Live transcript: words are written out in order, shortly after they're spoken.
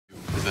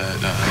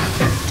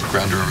that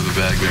grounder over the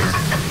bag there?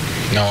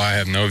 No, I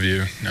have no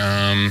view.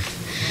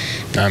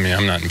 I mean,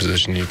 I'm not in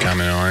position to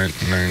comment on it.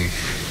 I mean,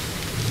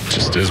 it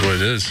just is what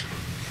it is.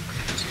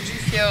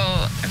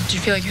 Do you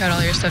feel like you had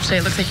all your stuff today?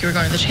 It looked like you were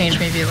going to the change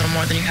maybe a little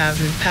more than you have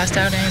in past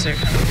outings, or?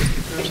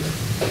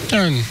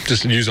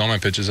 Just use all my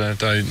pitches. I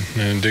thought I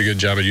did a good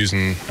job at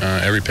using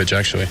every pitch,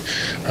 actually.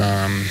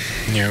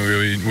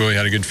 Really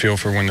had a good feel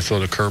for when to throw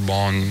the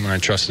curveball and when I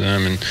trusted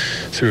him, and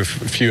threw a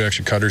few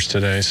extra cutters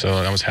today, so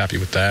I was happy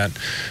with that.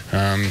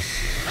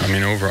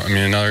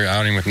 Another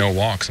outing with no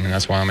walks. I mean,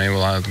 that's why I'm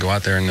able to go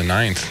out there in the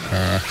ninth.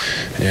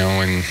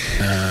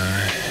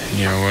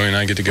 Willie and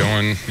I get to go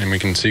in and we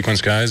can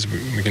sequence guys,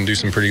 we can do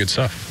some pretty good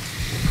stuff.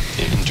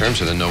 In terms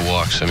of the no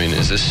walks, I mean,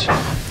 is this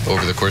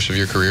over the course of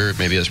your career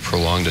maybe as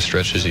prolonged a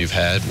stretch as you've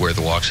had where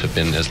the walks have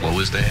been as low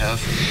as they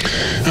have?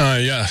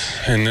 Yeah,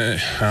 and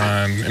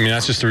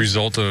that's just the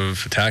result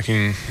of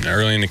attacking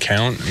early in the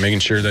count, making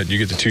sure that you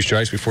get the 2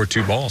 strikes before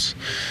 2 balls.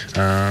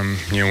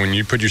 When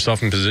you put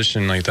yourself in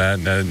position like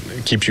that,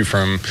 that keeps you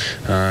from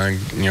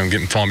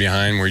falling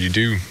behind where you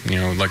do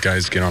let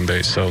guys get on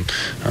base. So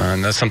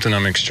that's something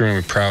I'm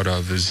extremely proud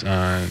of, is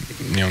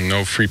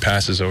no free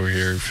passes over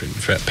here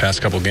for the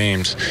past couple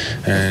games,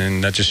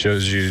 and that just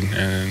shows you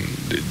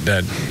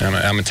that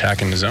I'm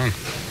attacking the zone.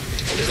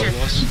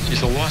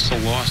 Is a loss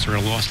or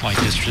a loss like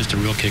this just a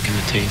real kick in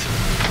the teeth?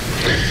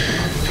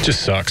 It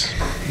just sucks.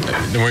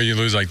 The way you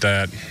lose like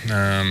that,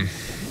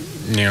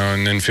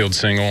 an infield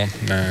single,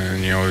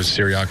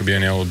 Siriaco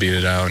being able to beat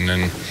it out, and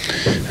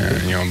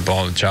then,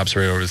 ball chops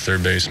right over the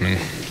third baseman.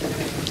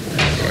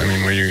 I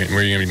mean, what are you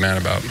going to be mad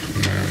about?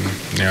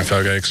 I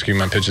felt like I executed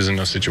my pitches in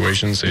those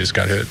situations. They just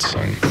got hits.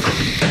 And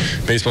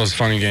baseball is a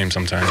funny game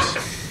sometimes.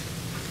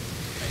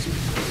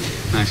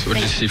 Max, what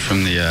did you see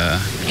from the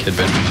kid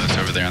Benjamin Lewis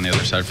over there on the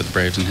other side for the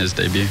Braves in his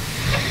debut?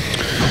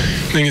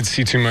 I didn't get to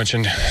see too much,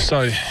 and so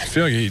I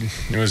feel like he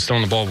was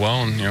throwing the ball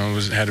well, and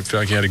feel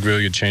like he had a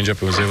really good changeup.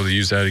 And was able to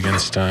use that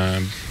against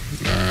all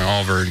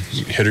of our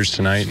hitters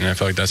tonight, and I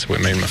feel like that's what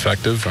made him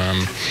effective.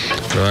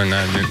 But other than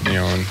that,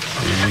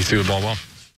 he threw the ball well.